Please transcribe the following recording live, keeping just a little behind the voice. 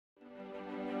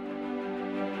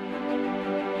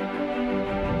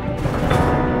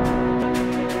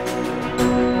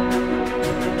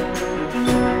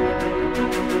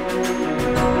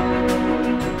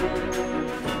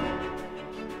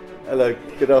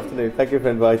Good afternoon. Thank you for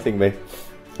inviting me.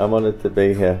 I'm honoured to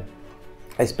be here.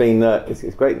 It's been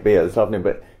it's great to be here this afternoon,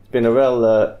 but it's been a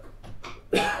real,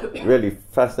 really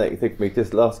fascinating thing for me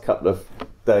just the last couple of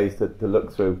days to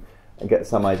look through and get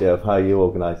some idea of how you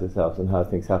organise yourselves and how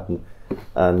things happen.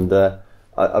 And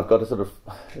I've got a sort of,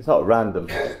 it's not a random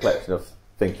collection of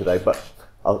things today, but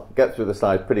I'll get through the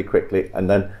slides pretty quickly, and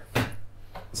then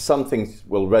some things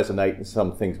will resonate and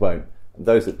some things won't. And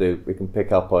those that do, we can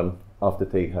pick up on after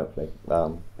tea, hopefully,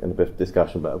 in a bit of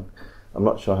discussion, but I'm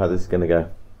not sure how this is going to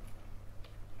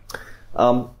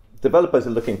go. Developers are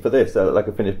looking for this, like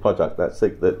a finished project. That's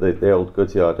the old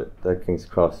goods yard at King's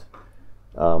Cross.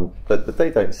 But they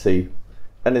don't see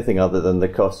anything other than the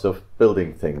costs of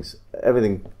building things.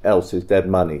 Everything else is dead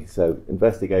money. So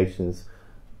investigations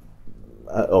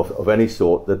of any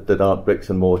sort that aren't bricks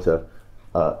and mortar,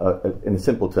 in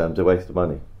simple terms, are a waste of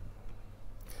money.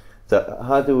 So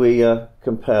how do we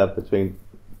compare between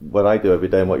what I do every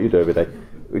day and what you do every day?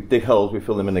 We dig holes, we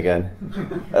fill them in again.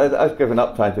 I've given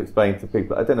up trying to explain to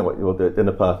people. I don't know what you all do at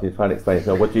dinner parties. You try and explain,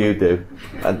 so what do you do?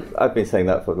 And I've been saying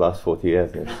that for the last 40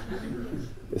 years.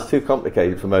 It's too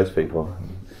complicated for most people.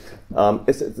 But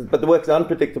the work is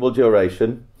unpredictable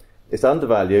duration, it's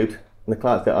undervalued, and the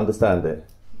clients don't understand it.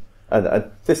 And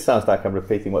this sounds like I'm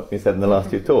repeating what's been said in the last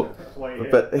two talks.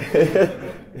 But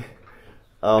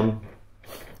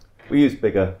we use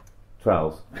bigger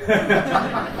trowels.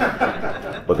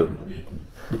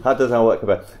 How does our work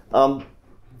compare?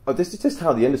 This is just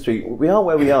how the industry, we are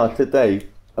where we are today.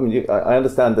 I mean, I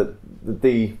understand that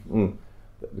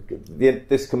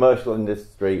this commercial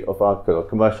industry of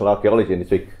commercial archaeology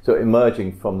industry, so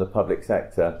emerging from the public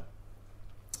sector,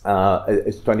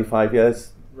 is 25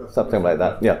 years, something like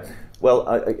that. Yeah. Well,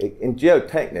 in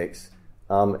geotechnics,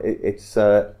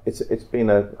 it's been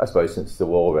I suppose since the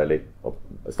war really, or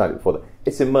slightly before that,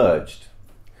 it's emerged.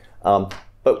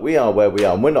 But we are where we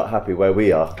are, and we're not happy where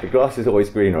we are. The grass is always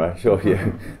greener, I assure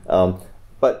you.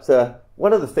 But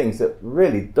one of the things that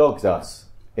really dogs us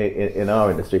in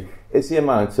our industry is the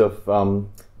amount of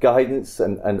guidance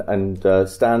and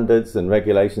standards and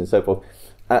regulations and so forth.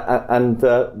 And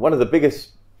one of the biggest,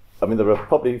 I mean, there are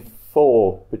probably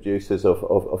 4 producers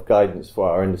of guidance for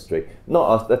our industry.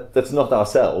 Not us, that's not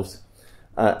ourselves,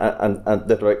 and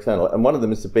that are external. And one of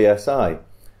them is the BSI.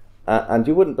 And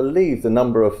you wouldn't believe the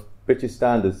number of British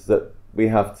standards that we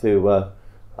have to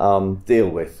deal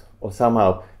with, or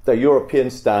somehow they're European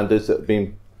standards that have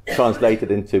been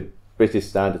translated into British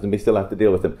standards, and we still have to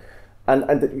deal with them.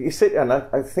 And you sit there and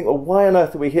I think, well, why on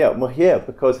earth are we here? And we're here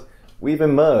because we've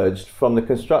emerged from the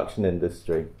construction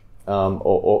industry,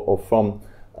 or from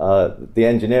the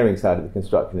engineering side of the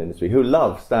construction industry, who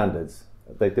love standards.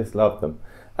 They just love them.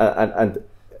 And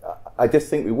I just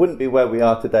think we wouldn't be where we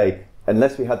are today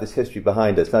unless we had this history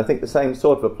behind us. And I think the same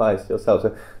sort of applies to yourself.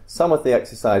 So some of the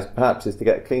exercise perhaps is to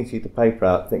get a clean sheet of paper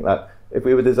out, think like, if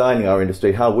we were designing our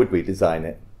industry, how would we design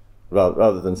it?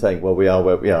 Rather than saying, well, we are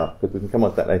where we are, because we can come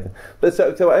on to that later. But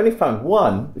so I only found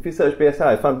one, if you search BSI,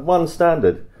 I found one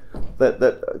standard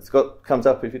that comes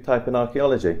up if you type in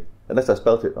archaeology, unless I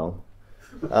spelt it wrong.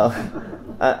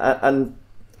 And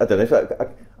I don't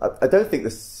know, I don't think the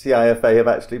CIFA have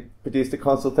actually produced a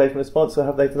consultation response, so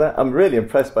have they to that? I'm really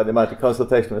impressed by the amount of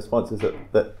consultation responses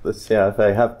that the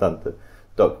CIFA have done to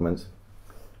documents.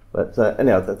 But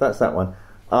anyhow, that's that one.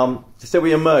 So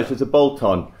we emerged as a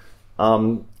bolt-on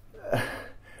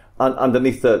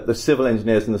underneath the civil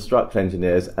engineers and the structural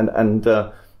engineers, and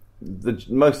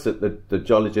most that the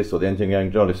geologists or the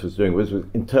engineering geologists was doing was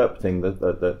interpreting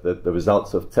the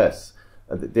results of tests.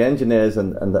 The engineers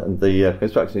and the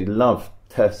construction love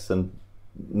tests and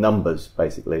numbers,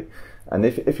 basically. And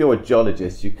if you're a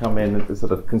geologist, you come in with a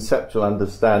sort of conceptual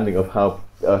understanding of how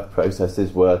earth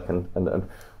processes work and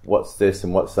what's this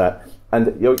and what's that.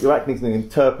 And you're acting as an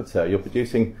interpreter. You're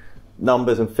producing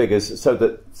numbers and figures so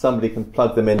that somebody can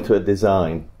plug them into a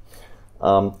design.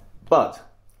 But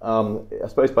I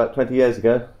suppose about 20 years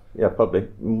ago, yeah, probably, a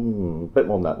bit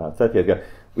more than that now, 30 years ago,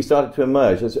 we started to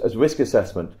emerge as risk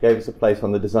assessment, gave us a place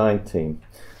on the design team,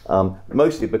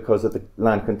 mostly because of the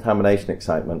land contamination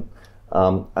excitement,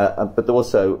 but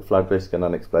also flood risk and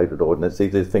unexploded ordnance.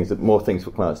 These are things more things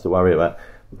for clients to worry about.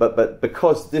 But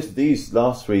because these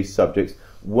last 3 subjects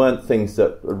weren't things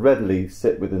that readily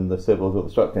sit within the civils or the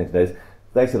structural engineers,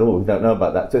 they said, oh, we don't know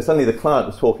about that. So suddenly the client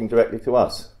was talking directly to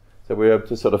us. So we were able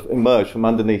to sort of emerge from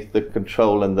underneath the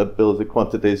control and the bills of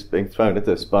quantities being thrown at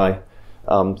us by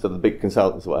sort of the big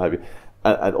consultants or what have you,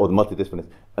 or the multidisciplinaries,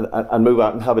 and move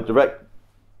out and have a direct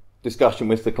discussion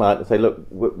with the client and say, look,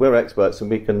 we're experts and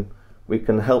we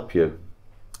can help you.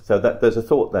 So that there's a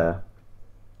thought there.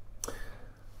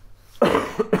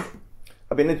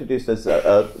 I've been introduced as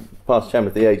past chairman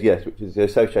of the AGS, which is the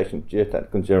Association of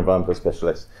Geotechnical and Geoenvironmental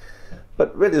Specialists.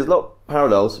 But really, there's a lot of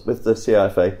parallels with the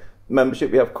CIFA. Membership,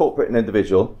 we have corporate and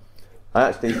individual. I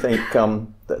actually think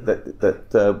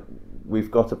that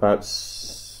we've got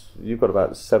you've got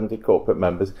about 70 corporate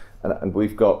members, and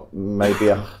we've got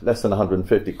maybe less than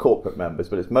 150 corporate members,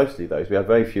 but it's mostly those. We have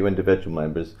very few individual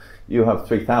members. You have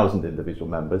 3,000 individual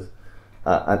members,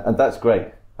 and that's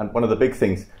great. And one of the big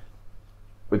things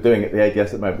we're doing at the AGS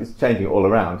at the moment is changing it all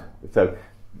around. So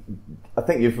I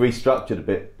think you've restructured a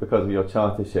bit because of your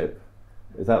chartership.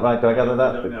 Is that right? Do I gather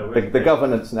that? No, the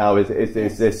governance now is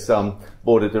this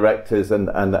board of directors and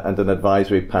an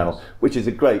advisory panel, which is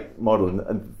a great model,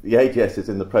 and the AGS is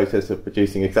in the process of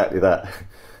producing exactly that.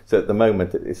 So at the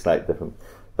moment it's slightly different,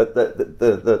 but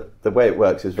the way it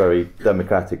works is very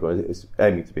democratic, or it's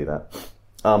aiming to be that.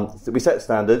 So we set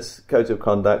standards, codes of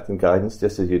conduct and guidance,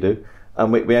 just as you do,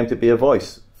 and we aim to be a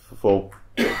voice for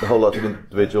the whole lot of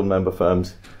individual member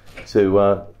firms to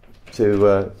have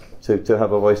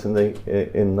a voice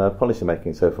in policy making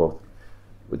and so forth.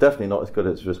 We're definitely not as good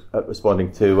at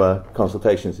responding to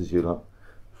consultations as you lot.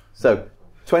 So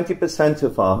 20%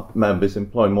 of our members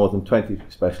employ more than 20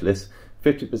 specialists,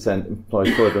 50% employ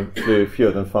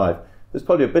fewer than 5. There's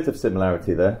probably a bit of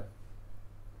similarity there,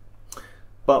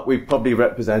 but we probably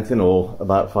represent in all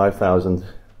about 5,000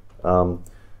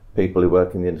 people who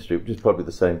work in the industry, which is probably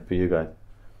the same for you guys.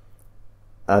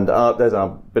 And there's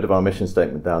a bit of our mission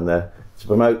statement down there: to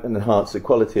promote and enhance the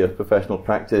quality of professional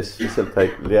practice,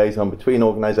 facilitate liaison between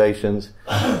organisations,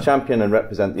 champion and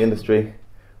represent the industry,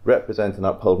 represent and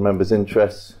uphold members'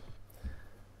 interests,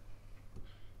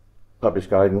 publish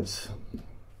guidance,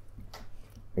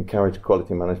 encourage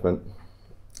quality management,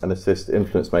 and assist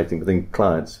influence making within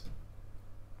clients.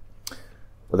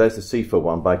 Well, there's the CIFA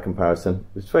one by comparison.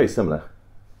 It's very similar.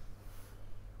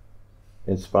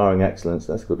 Inspiring excellence,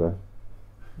 that's a good one.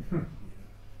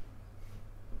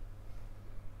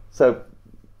 So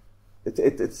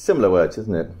it's similar words,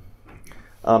 isn't it?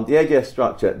 The AGS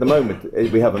structure at the moment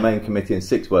is we have a main committee and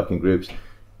 6 working groups.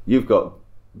 You've got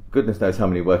goodness knows how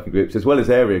many working groups, as well as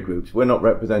area groups. We're not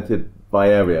represented by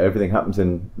area. Everything happens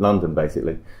in London,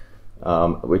 basically,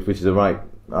 which is a right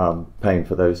pain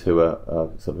for those who are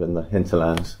sort of in the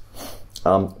hinterlands.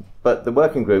 But the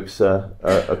working groups are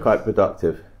quite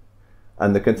productive.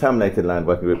 And the contaminated land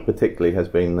working group particularly has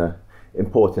been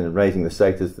important in raising the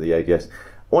status of the AGS. I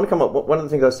want to come up, one of the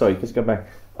things just go back.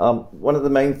 One of the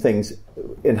main things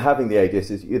in having the AGS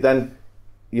is you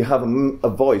have a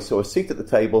voice or a seat at the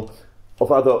table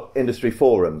of other industry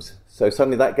forums. So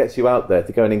suddenly that gets you out there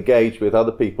to go and engage with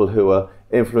other people who are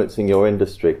influencing your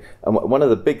industry. And one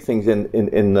of the big things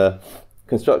in the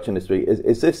construction industry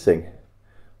is this thing.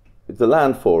 It's the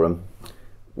Land Forum,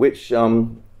 which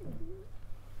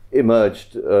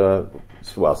emerged,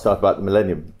 started about the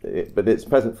millennium, but its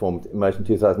present form emerged in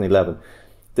 2011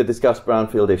 to discuss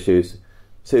brownfield issues,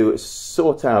 to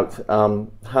sort out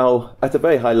how, at a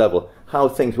very high level, how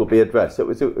things will be addressed. So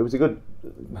it was a good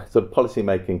sort of policy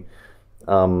making,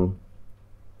 not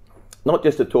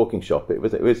just a talking shop. It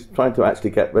was trying to actually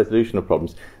get resolution of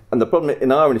problems. And the problem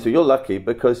in our industry, you're lucky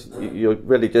because you're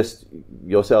really just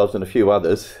yourselves and a few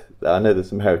others. I know there's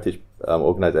some heritage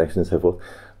organisations and so forth.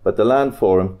 But the Land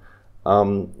Forum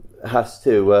has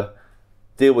to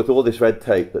deal with all this red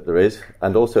tape that there is,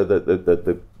 and also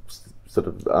the sort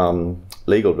of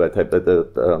legal red tape,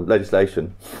 the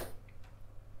legislation.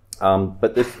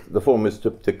 But the forum is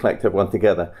to collect everyone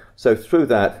together. So through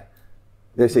that,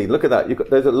 you see, look at that.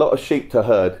 There's a lot of sheep to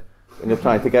herd when you're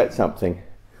trying to get something,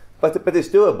 but it's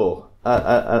doable.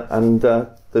 And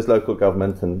there's local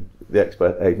government and the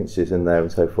expert agencies in there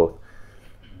and so forth.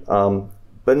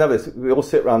 But no, we all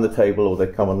sit around the table, or they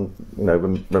come on,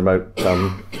 remote,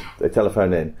 they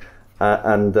telephone in.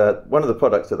 And one of the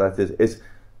products of that is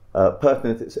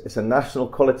pertinent. It's a national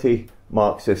quality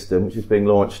mark system, which is being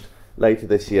launched later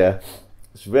this year.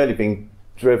 It's really being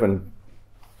driven.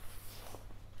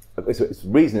 It's the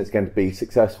reason it's going to be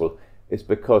successful is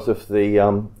because of the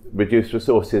reduced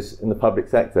resources in the public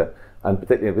sector, and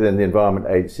particularly within the Environment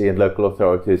Agency and local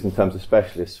authorities in terms of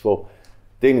specialists for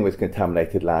dealing with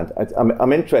contaminated land.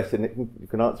 I'm interested, you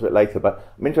can answer it later,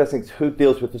 but I'm interested in who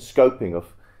deals with the scoping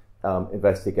of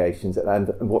investigations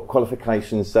and what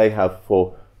qualifications they have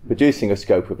for producing a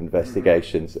scope of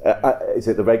investigations. Is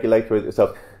it the regulator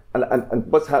itself? And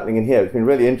what's happening in here, it's been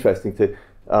really interesting to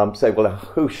say, well,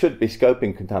 who should be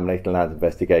scoping contaminated land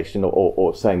investigation,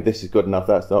 or saying this is good enough,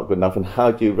 that's not good enough, and how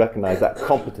do you recognise that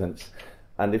competence?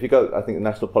 And if you go, I think the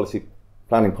National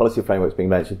Planning Policy Framework is being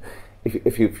mentioned.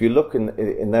 If you look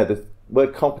in there, the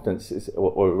word competence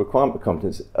or requirement for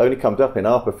competence only comes up in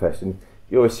our profession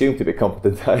you're assumed to be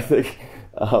competent, I think.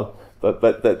 But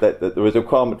there is a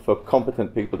requirement for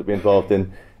competent people to be involved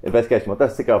in investigation. Well,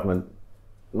 that's the government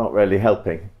not really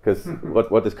helping, because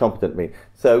what does competent mean?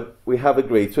 So we have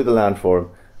agreed through the Land Forum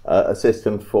a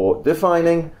system for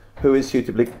defining who is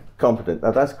suitably competent.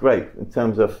 Now that's great in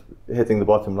terms of hitting the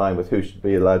bottom line with who should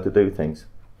be allowed to do things.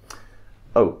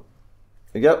 Oh,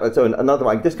 yeah. So another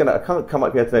one. I can't come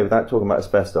up here today without talking about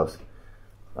asbestos.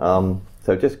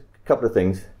 So just a couple of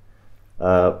things.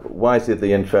 Why is it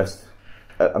the interest?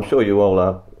 I'm sure you all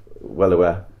are well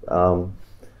aware.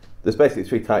 There's basically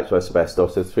three types of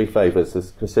asbestos. There's three flavours.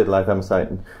 There's crucidolite, amosite,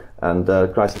 and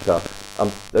chrysocar.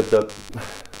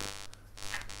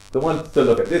 The one to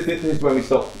look at, this is when we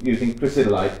stopped using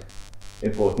crucidolite,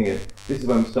 importing it. This is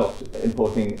when we stopped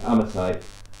importing amosite.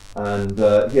 And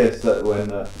here's when,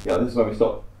 this is when we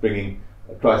stopped bringing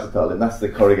chrysocar, and that's the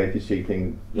corrugated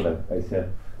sheeting,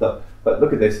 ACM. But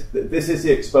look at this. This is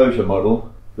the exposure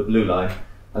model, the blue line,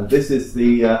 and this is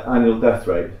the annual death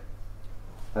rate.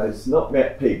 And it's not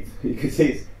yet peaked. You can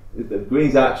see the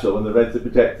green's actual and the reds are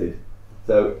projected.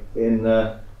 So in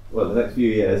the next few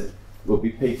years, we'll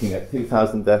be peaking at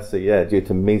 2,000 deaths a year due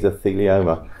to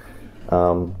mesothelioma.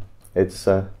 That's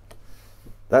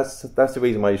the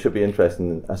reason why you should be interested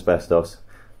in asbestos.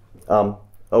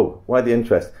 Why the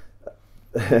interest?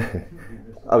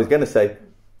 I was going to say,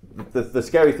 the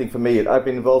scary thing for me, I've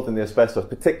been involved in the asbestos,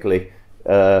 particularly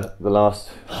the last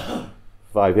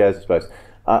 5 years, I suppose.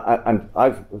 And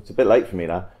it's a bit late for me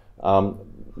now,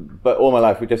 but all my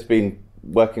life we've just been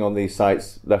working on these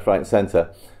sites left, right and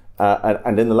centre.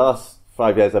 And in the last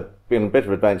 5 years I've been on a bit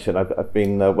of adventure. I've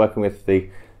been working with the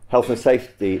Health and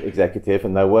Safety Executive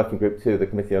and their working group too, the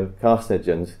Committee on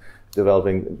Carcinogens,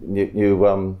 developing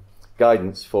new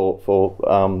guidance for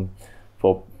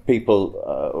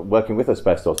people working with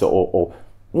asbestos, or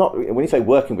not. When you say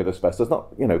working with asbestos,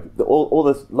 not all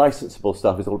the licensable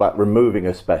stuff is all about removing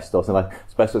asbestos and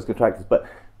asbestos contractors. But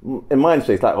in my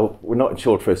industry, it's like, we're not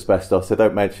insured for asbestos, so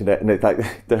don't mention it. And it's like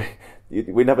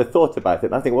we never thought about it.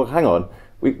 And I think, well, hang on,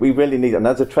 we really need. And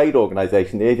as a trade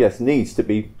organisation, the AGS needs to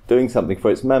be doing something for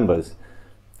its members.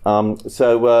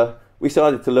 So we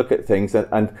started to look at things,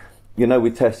 and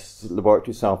we test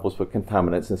laboratory samples for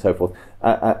contaminants and so forth,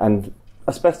 and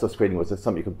asbestos screening was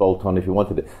something you could bolt on if you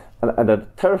wanted it. And a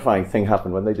terrifying thing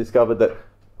happened when they discovered that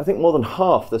I think more than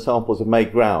half the samples of May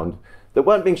ground that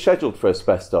weren't being scheduled for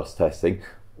asbestos testing,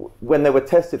 when they were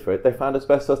tested for it, they found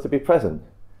asbestos to be present.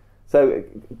 So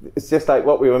it's just like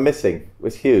what we were missing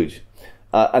was huge.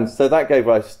 And so that gave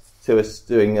rise to us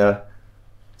doing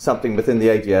something within the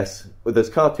AGS. With this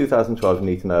CAR 2012 you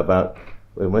need to know about,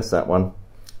 we'll miss that one.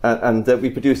 And we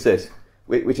produced this,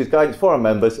 which is guidance for our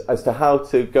members as to how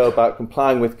to go about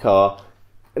complying with CAR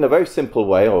in a very simple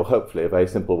way, or hopefully a very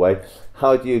simple way.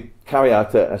 How do you carry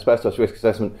out an asbestos risk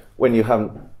assessment when you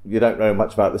don't know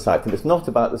much about the site? And it's not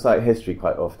about the site history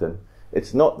quite often.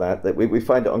 It's not that we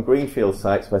find it on greenfield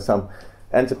sites where some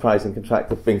enterprising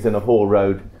contractor brings in a haul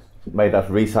road made out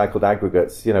of recycled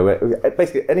aggregates.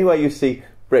 Basically anywhere you see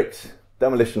bricks,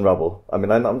 demolition rubble. I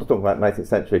mean, I'm not talking about 19th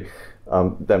century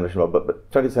demolition rubble, but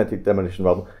 20th century demolition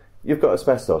rubble. You've got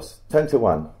asbestos, 10 to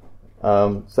 1.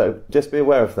 So just be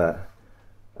aware of that.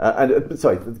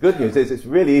 The good news is it's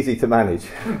really easy to manage.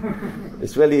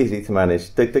 It's really easy to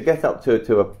manage. To get up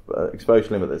to a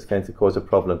exposure limit that's going to cause a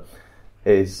problem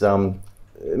is,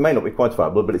 it may not be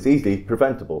quantifiable, but it's easily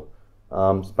preventable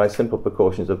by simple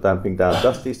precautions of damping down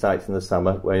dusty sites in the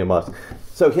summer, wear your mask.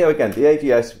 So here again, the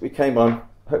AGS, we came on,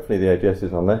 hopefully the AGS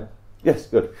is on there. Yes,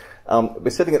 good. We're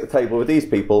sitting at the table with these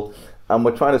people and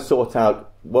we're trying to sort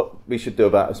out what we should do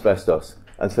about asbestos.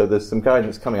 And so there's some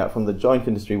guidance coming out from the Joint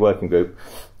Industry Working Group,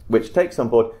 which takes on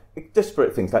board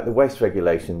disparate things like the waste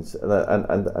regulations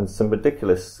and some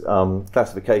ridiculous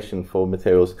classification for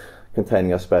materials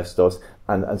containing asbestos,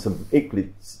 and some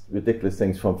equally ridiculous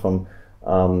things from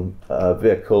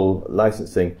vehicle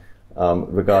licensing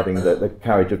regarding the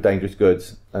carriage of dangerous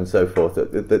goods and so forth.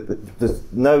 There's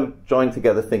no joined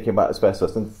together thinking about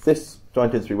asbestos, and this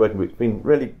Joint Industry Working Group has been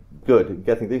really good in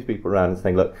getting these people around and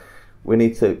saying, look, we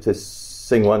need to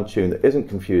sing one tune that isn't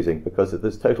confusing, because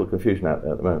there's total confusion out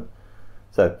there at the moment.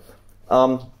 So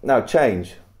now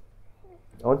change.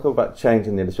 I want to talk about change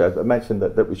in the industry. I mentioned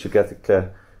that we should get a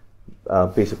clear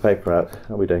piece of paper out.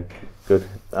 How are we doing? Good.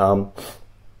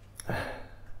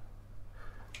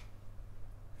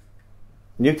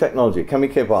 New technology. Can we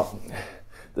keep up?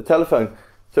 The telephone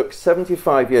took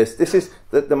 75 years. This is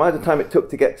the amount of time it took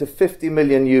to get to 50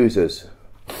 million users.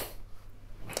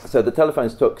 So the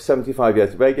telephones took 75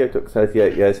 years, the radio took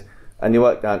 38 years, and you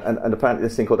work down, and apparently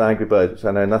this thing called Angry Birds, which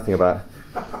I know nothing about,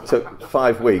 took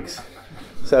 5 weeks.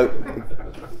 So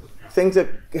things are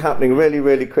happening really,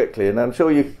 really quickly, and I'm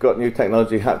sure you've got new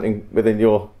technology happening within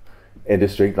your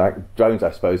industry, like drones,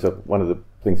 I suppose, are one of the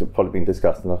things that have probably been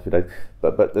discussed in the last few days.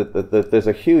 But there's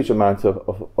a huge amount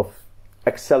of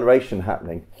acceleration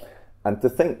happening, and to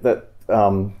think that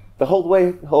the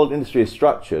whole industry is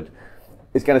structured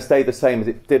is going to stay the same as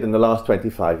it did in the last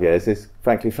 25 years is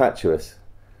frankly fatuous.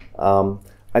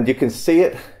 And you can see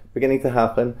it beginning to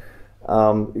happen.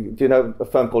 Do you know a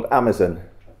firm called Amazon?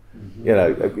 Mm-hmm. You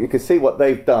know, you can see what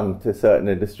they've done to certain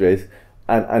industries,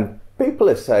 and people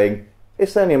are saying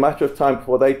it's only a matter of time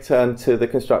before they turn to the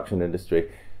construction industry.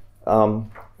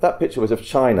 That picture was of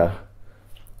China.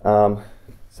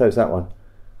 So's that one.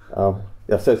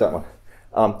 Yeah, so's that one.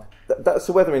 That's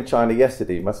the weather in China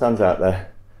yesterday. My son's out there.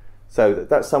 So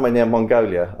that's somewhere near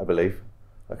Mongolia, I believe.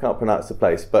 I can't pronounce the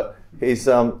place, but he's,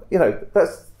 you know,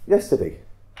 that's yesterday.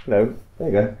 You know, there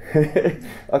you go.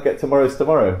 I'll get tomorrow's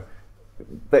tomorrow.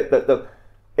 The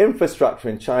infrastructure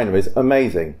in China is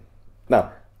amazing.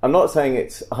 Now, I'm not saying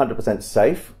it's 100%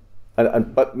 safe,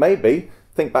 but maybe,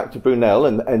 think back to Brunel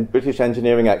and British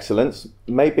engineering excellence,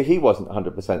 maybe he wasn't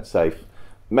 100% safe.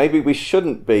 Maybe we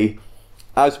shouldn't be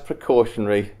as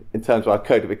precautionary in terms of our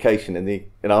codification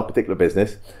in our particular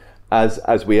business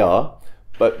as we are,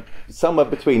 but somewhere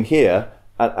between here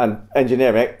and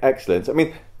engineering excellence. I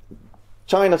mean,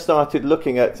 China started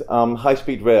looking at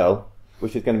high-speed rail,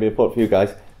 which is going to be important for you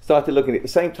guys, started looking at the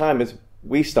same time as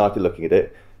we started looking at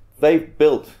it. They've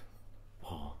built,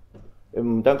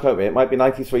 don't quote me, it might be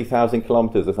 93,000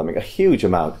 kilometres or something, a huge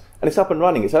amount. And it's up and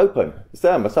running, it's open, it's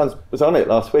there. My son was on it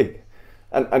last week.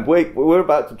 And we're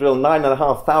about to drill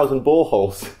 9,500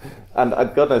 boreholes, and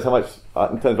God knows how much,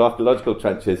 in terms of archaeological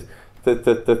trenches,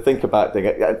 to think about doing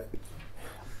it.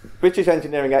 British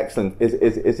engineering excellence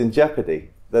is in jeopardy.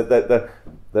 They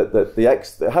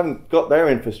haven't got their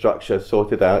infrastructure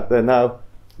sorted out. They're now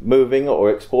moving or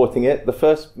exporting it. The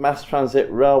first mass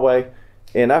transit railway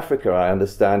in Africa, I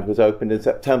understand, was opened in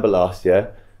September last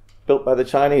year, built by the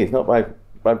Chinese, not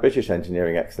by British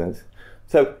engineering excellence.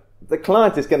 So the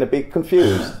client is going to be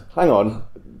confused. Hang on,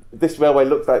 this railway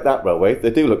looks like that railway.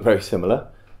 They do look very similar.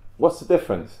 What's the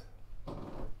difference?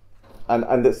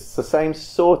 And it's the same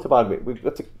sort of argument. We've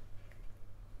got to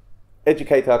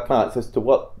educate our clients as to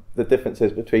what the difference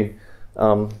is between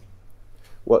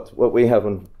what we have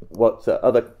and what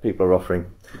other people are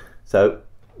offering. So,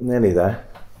 nearly there.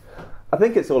 I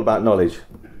think it's all about knowledge.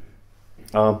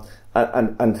 And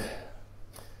I'll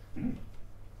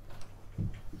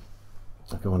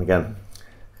go on again.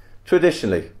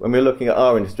 Traditionally, when we're looking at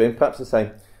our industry, and perhaps the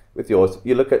same with yours,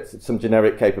 you look at some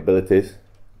generic capabilities,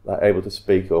 like able to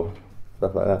speak or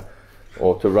stuff like that,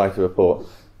 or to write a report,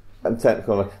 and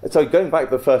technical. So going back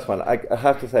to the first one, I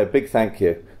have to say a big thank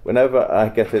you. Whenever I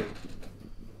get a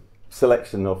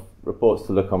selection of reports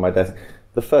to look on my desk,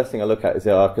 the first thing I look at is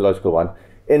the archaeological one.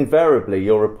 Invariably,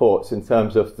 your reports in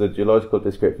terms of the geological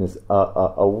descriptions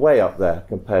are way up there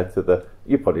compared to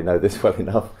you probably know this well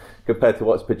enough, compared to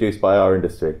what's produced by our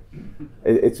industry.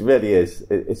 It really is.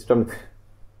 It's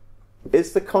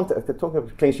the content, if they're talking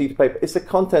about a clean sheet of paper, it's the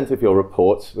content of your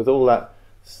reports with all that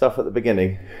stuff at the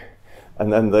beginning.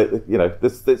 And then,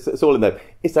 it's all in there.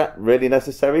 Is that really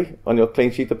necessary on your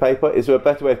clean sheet of paper? Is there a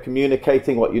better way of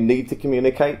communicating what you need to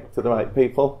communicate to the right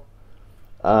people?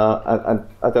 And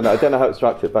I don't know how it's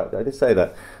structured, but I did say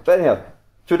that. But anyhow,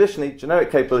 traditionally, generic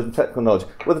capability and technical knowledge.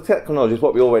 Well, the technical knowledge is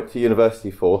what we all went to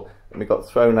university for, and we got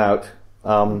thrown out.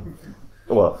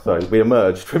 We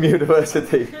emerged from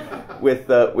university with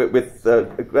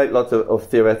a great lot of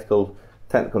theoretical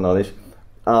technical knowledge.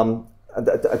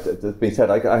 It's been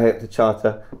said, I had to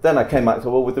charter. Then I came back and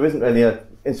said, well, there isn't really an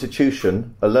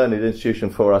institution, a learned institution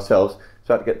for ourselves.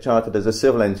 So I had to get chartered as a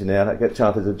civil engineer, I had to get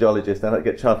chartered as a geologist, then I had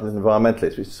to get chartered as an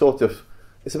environmentalist, which sort of,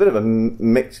 it's a bit of a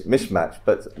mishmash,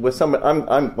 but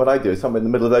what I do is somewhere in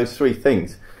the middle of those three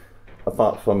things,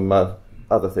 apart from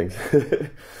other things.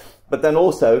 But then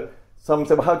also, someone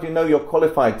said, well, how do you know you're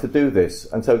qualified to do this?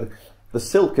 And so the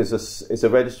Silk is a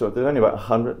register of, there's only about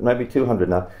 100, maybe 200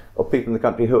 now, of people in the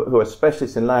country who are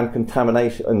specialists in land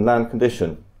contamination and land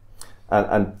condition.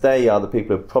 And they are the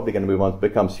people who are probably going to move on to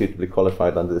become suitably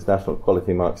qualified under this National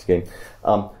Quality Mark scheme.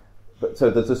 But so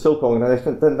there's a Silk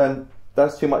organisation, then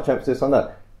that's too much emphasis on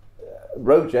that.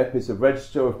 ROGEP is a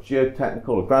register of geotechnical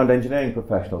or ground engineering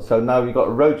professionals. So now you've got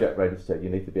a ROGEP register you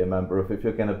need to be a member of if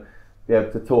you're going to be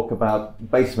able to talk about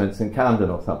basements in Camden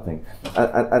or something.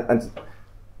 And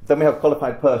then we have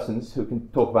qualified persons who can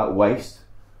talk about waste.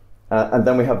 And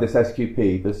then we have this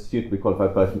SQP, this suitably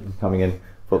qualified person who's coming in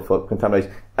for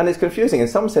contamination. And it's confusing. And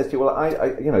someone says to you, well,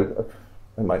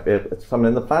 there might be someone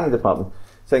in the planning department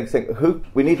saying,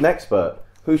 we need an expert.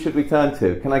 who should we turn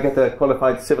to? Can I get a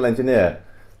qualified civil engineer?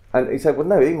 And he said, well,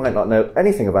 no, he might not know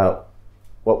anything about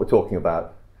what we're talking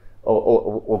about.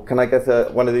 Or can I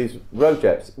get one of these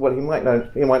rojects? Well, he might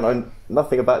know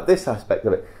nothing about this aspect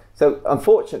of it. So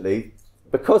unfortunately,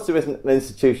 because there isn't an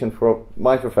institution for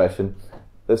my profession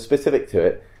that's specific to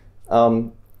it,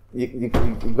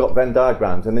 you've got Venn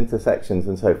diagrams and intersections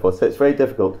and so forth. So it's very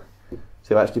difficult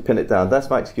to actually pin it down. That's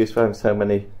my excuse for having so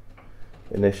many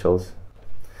initials.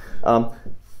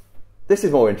 This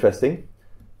is more interesting.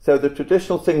 So the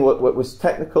traditional thing was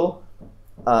technical,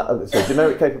 so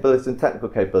generic capabilities and technical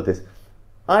capabilities.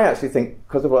 I actually think,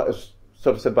 because of what I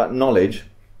sort of said about knowledge,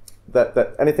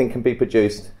 that anything can be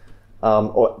produced,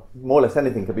 or more or less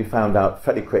anything can be found out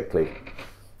fairly quickly.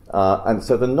 And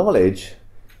so the knowledge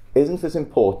isn't as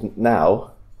important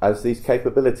now as these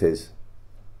capabilities.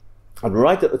 And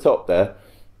right at the top there,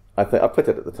 I put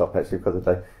it at the top actually because of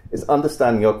the day, is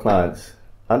understanding your clients.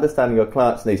 Understanding your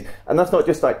clients' needs. And that's not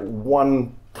just like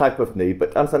one type of need,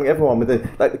 but understanding everyone within,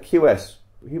 like the QS,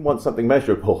 he wants something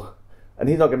measurable. And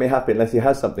he's not going to be happy unless he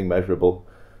has something measurable.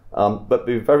 But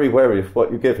be very wary of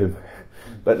what you give him.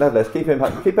 But nevertheless,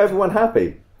 keep everyone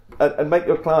happy. And make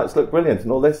your clients look brilliant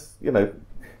and all this, you know.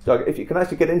 So if you can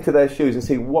actually get into their shoes and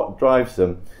see what drives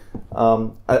them.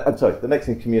 I'm sorry, the next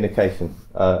thing is communication.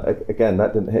 Again,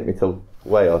 that didn't hit me till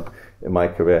way on in my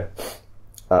career.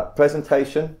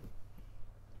 Presentation.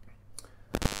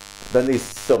 Then these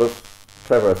sort of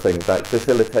cleverer things like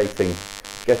facilitating,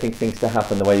 getting things to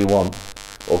happen the way you want,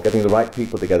 or getting the right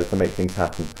people together to make things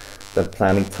happen. Then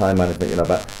planning, time management, you know,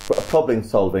 about problem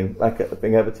solving, like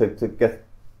being able to get a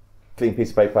clean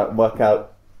piece of paper out and work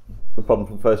out the problem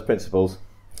from first principles.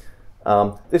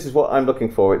 This is what I'm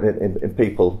looking for in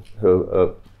people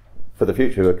who, for the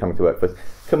future, who are coming to work for us.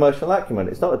 Commercial acumen,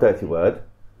 it's not a dirty word.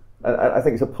 And I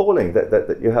think it's appalling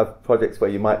that you have projects where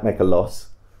you might make a loss.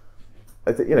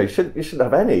 You know, you shouldn't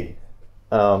have any.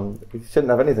 You shouldn't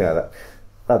have anything like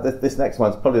that. This next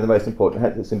one's probably the most important,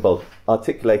 hence it's involved.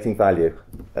 Articulating value.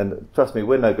 And trust me,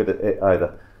 we're no good at it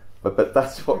either. But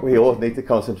that's what we all need to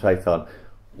concentrate on.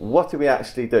 What are we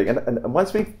actually doing? And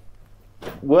once we've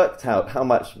worked out how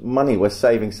much money we're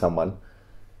saving someone,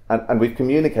 and we've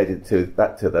communicated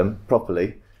that to them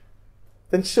properly,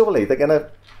 then surely they're going to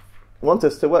want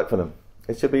us to work for them.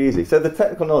 It should be easy. So the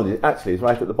technical knowledge actually is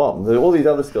right at the bottom. There are all these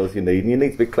other skills you need, and you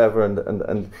need to be clever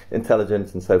and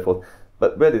intelligent and so forth.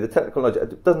 But really, the technical knowledge,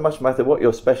 it doesn't much matter what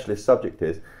your specialist subject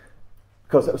is,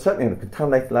 because certainly in a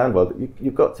contaminated land world,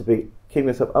 you've got to be keeping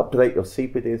yourself up to date, your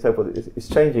CPD and so forth. It's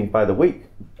changing by the week,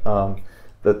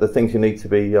 the things you need to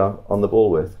be on the ball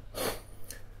with.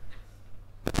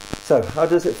 So how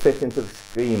does it fit into the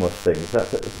scheme of things? How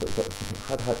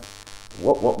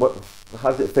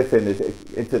does it fit in? Is it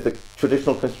into the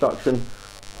traditional construction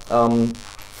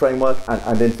framework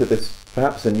and into this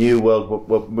perhaps a new world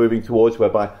we're moving towards,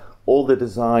 whereby all the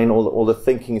design, all the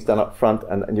thinking is done up front,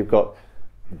 and you've got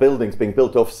buildings being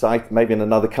built off site, maybe in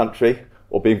another country,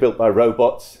 or being built by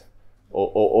robots,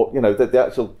 or you know, the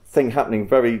actual thing happening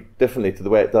very differently to the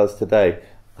way it does today.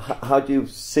 How do you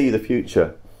see the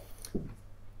future?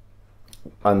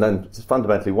 And then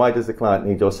fundamentally, why does the client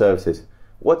need your services?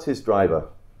 What's his driver?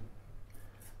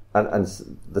 And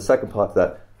the second part of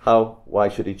that, why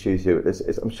should he choose you?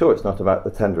 I'm sure it's not about the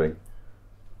tendering.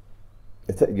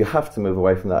 You have to move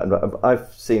away from that. And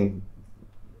I've seen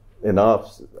in our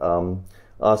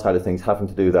side of things having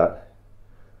to do that.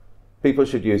 People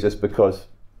should use us because,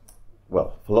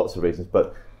 well, for lots of reasons,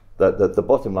 but the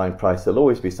bottom line price, there'll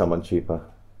always be someone cheaper.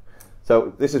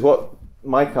 So this is what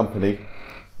my company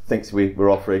thinks we're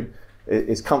offering,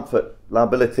 is comfort,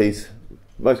 liabilities.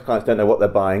 Most clients don't know what they're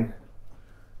buying.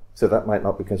 So that might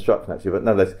not be construction actually, but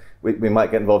nonetheless, we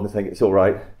might get involved in saying it's all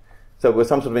right. So with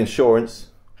some sort of insurance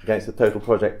against the total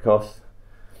project cost.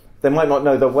 They might not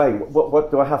know the way.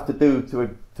 What do I have to do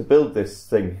to build this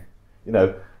thing? You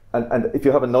know, and if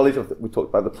you have a knowledge of, we talked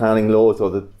about the planning laws or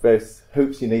the various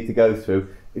hoops you need to go through,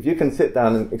 if you can sit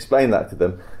down and explain that to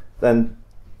them, then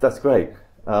that's great.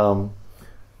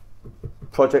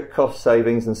 Project cost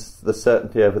savings and the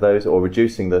certainty over those, or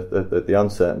reducing the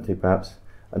uncertainty perhaps,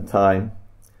 and time.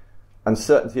 And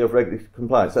certainty of regulatory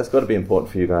compliance, that's got to be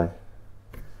important for you guys.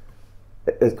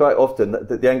 It's quite often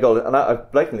the end goal, and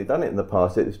I've blatantly done it in the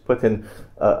past, it's put in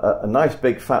a nice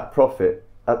big fat profit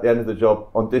at the end of the job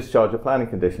on discharge of planning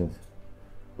conditions,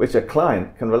 which a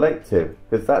client can relate to,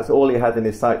 because that's all he had in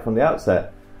his sight from the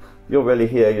outset. You're really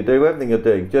here, you're doing everything you're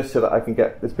doing just so that I can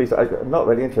get this piece. I'm not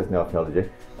really interested in archaeology,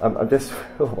 I'm just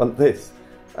I want this.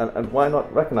 And why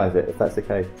not recognise it if that's the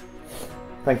case?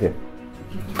 Thank you.